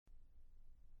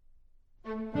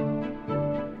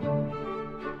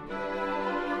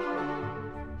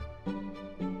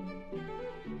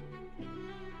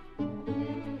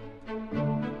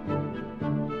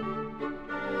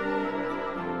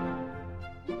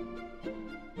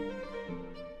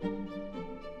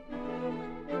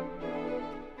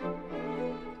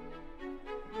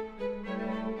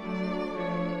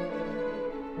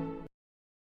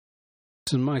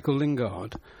St. Michael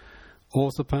Lingard,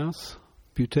 orthopath,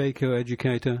 Buteyko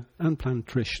educator and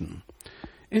plantrician,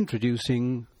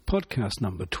 introducing podcast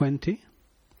number 20,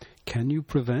 Can You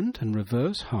Prevent and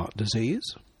Reverse Heart Disease?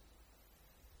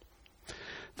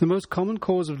 The most common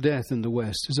cause of death in the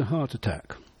West is a heart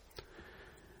attack.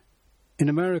 In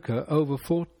America, over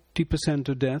 40%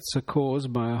 of deaths are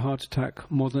caused by a heart attack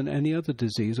more than any other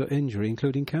disease or injury,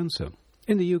 including cancer.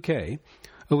 In the UK,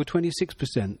 over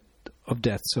 26% of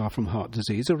deaths are from heart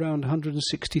disease, around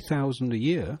 160,000 a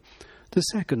year, the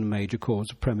second major cause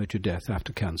of premature death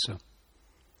after cancer.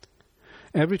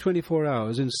 Every 24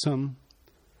 hours, in some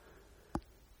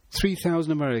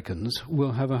 3,000 Americans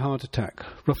will have a heart attack,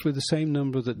 roughly the same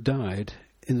number that died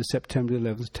in the September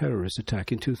 11th terrorist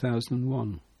attack in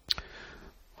 2001.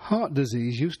 Heart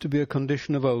disease used to be a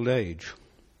condition of old age.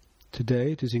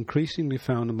 Today it is increasingly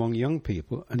found among young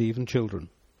people and even children.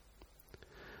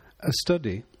 A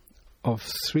study of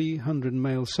 300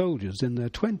 male soldiers in their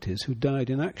 20s who died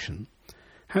in action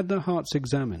had their hearts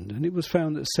examined, and it was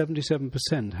found that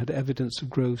 77% had evidence of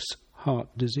gross heart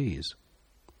disease.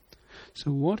 So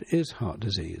what is heart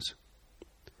disease?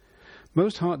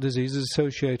 Most heart disease is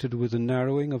associated with the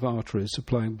narrowing of arteries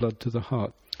supplying blood to the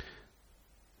heart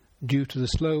due to the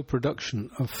slow production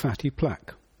of fatty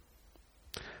plaque.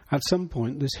 At some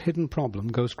point, this hidden problem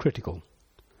goes critical,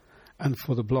 and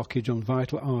for the blockage on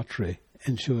vital artery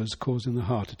ensures causing the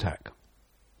heart attack.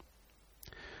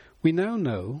 We now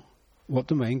know what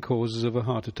the main causes of a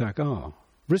heart attack are.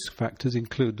 Risk factors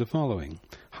include the following: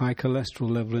 high cholesterol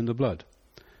level in the blood.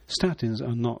 Statins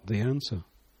are not the answer.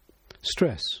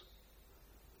 Stress,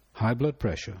 high blood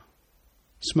pressure,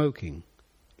 smoking,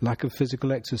 lack of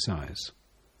physical exercise,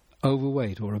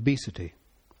 overweight or obesity.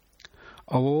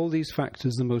 Of all these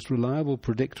factors, the most reliable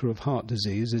predictor of heart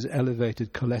disease is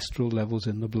elevated cholesterol levels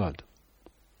in the blood.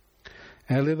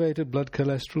 Elevated blood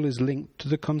cholesterol is linked to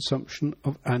the consumption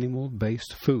of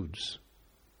animal-based foods.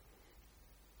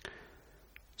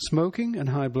 Smoking and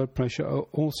high blood pressure are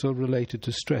also related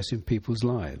to stress in people's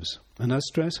lives, and as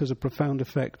stress has a profound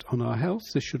effect on our health,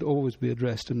 this should always be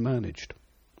addressed and managed.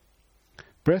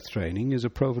 Breath training is a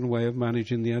proven way of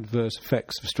managing the adverse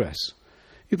effects of stress.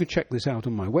 You can check this out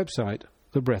on my website,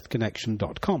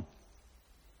 thebreathconnection.com.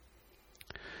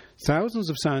 Thousands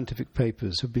of scientific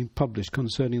papers have been published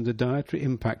concerning the dietary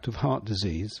impact of heart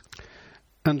disease,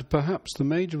 and perhaps the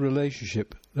major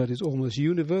relationship that is almost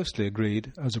universally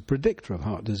agreed as a predictor of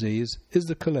heart disease is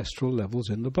the cholesterol levels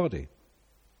in the body.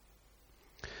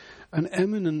 An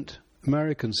eminent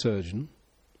American surgeon,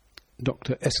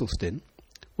 Dr. Esselstyn,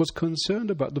 was concerned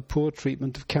about the poor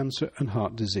treatment of cancer and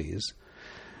heart disease,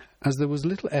 as there was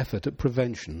little effort at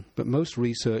prevention, but most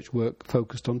research work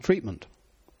focused on treatment.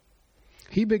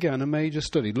 He began a major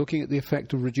study looking at the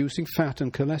effect of reducing fat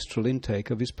and cholesterol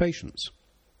intake of his patients.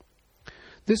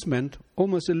 This meant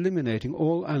almost eliminating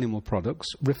all animal products,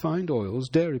 refined oils,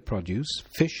 dairy produce,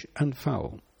 fish and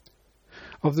fowl.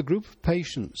 Of the group of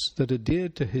patients that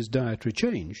adhered to his dietary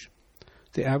change,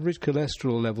 the average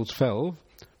cholesterol levels fell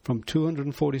from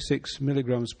 246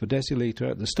 milligrams per deciliter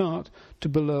at the start to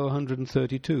below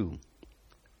 132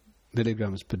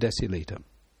 milligrams per deciliter.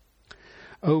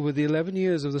 Over the 11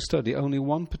 years of the study, only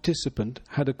one participant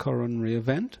had a coronary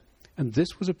event, and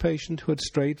this was a patient who had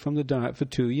strayed from the diet for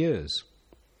 2 years.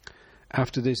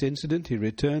 After this incident, he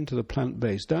returned to the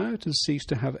plant-based diet and ceased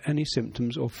to have any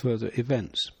symptoms or further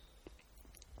events.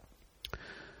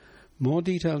 More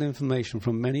detailed information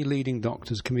from many leading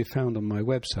doctors can be found on my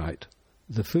website,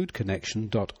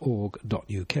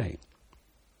 thefoodconnection.org.uk.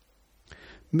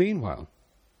 Meanwhile,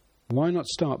 why not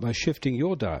start by shifting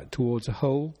your diet towards a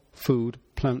whole food,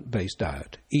 plant-based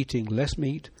diet, eating less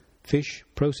meat, fish,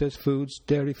 processed foods,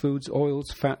 dairy foods,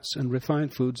 oils, fats, and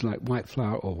refined foods like white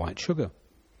flour or white sugar.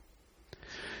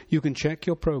 You can check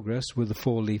your progress with the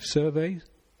 4-leaf survey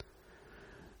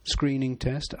screening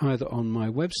test either on my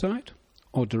website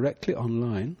or directly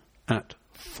online at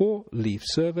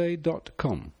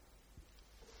 4leafsurvey.com.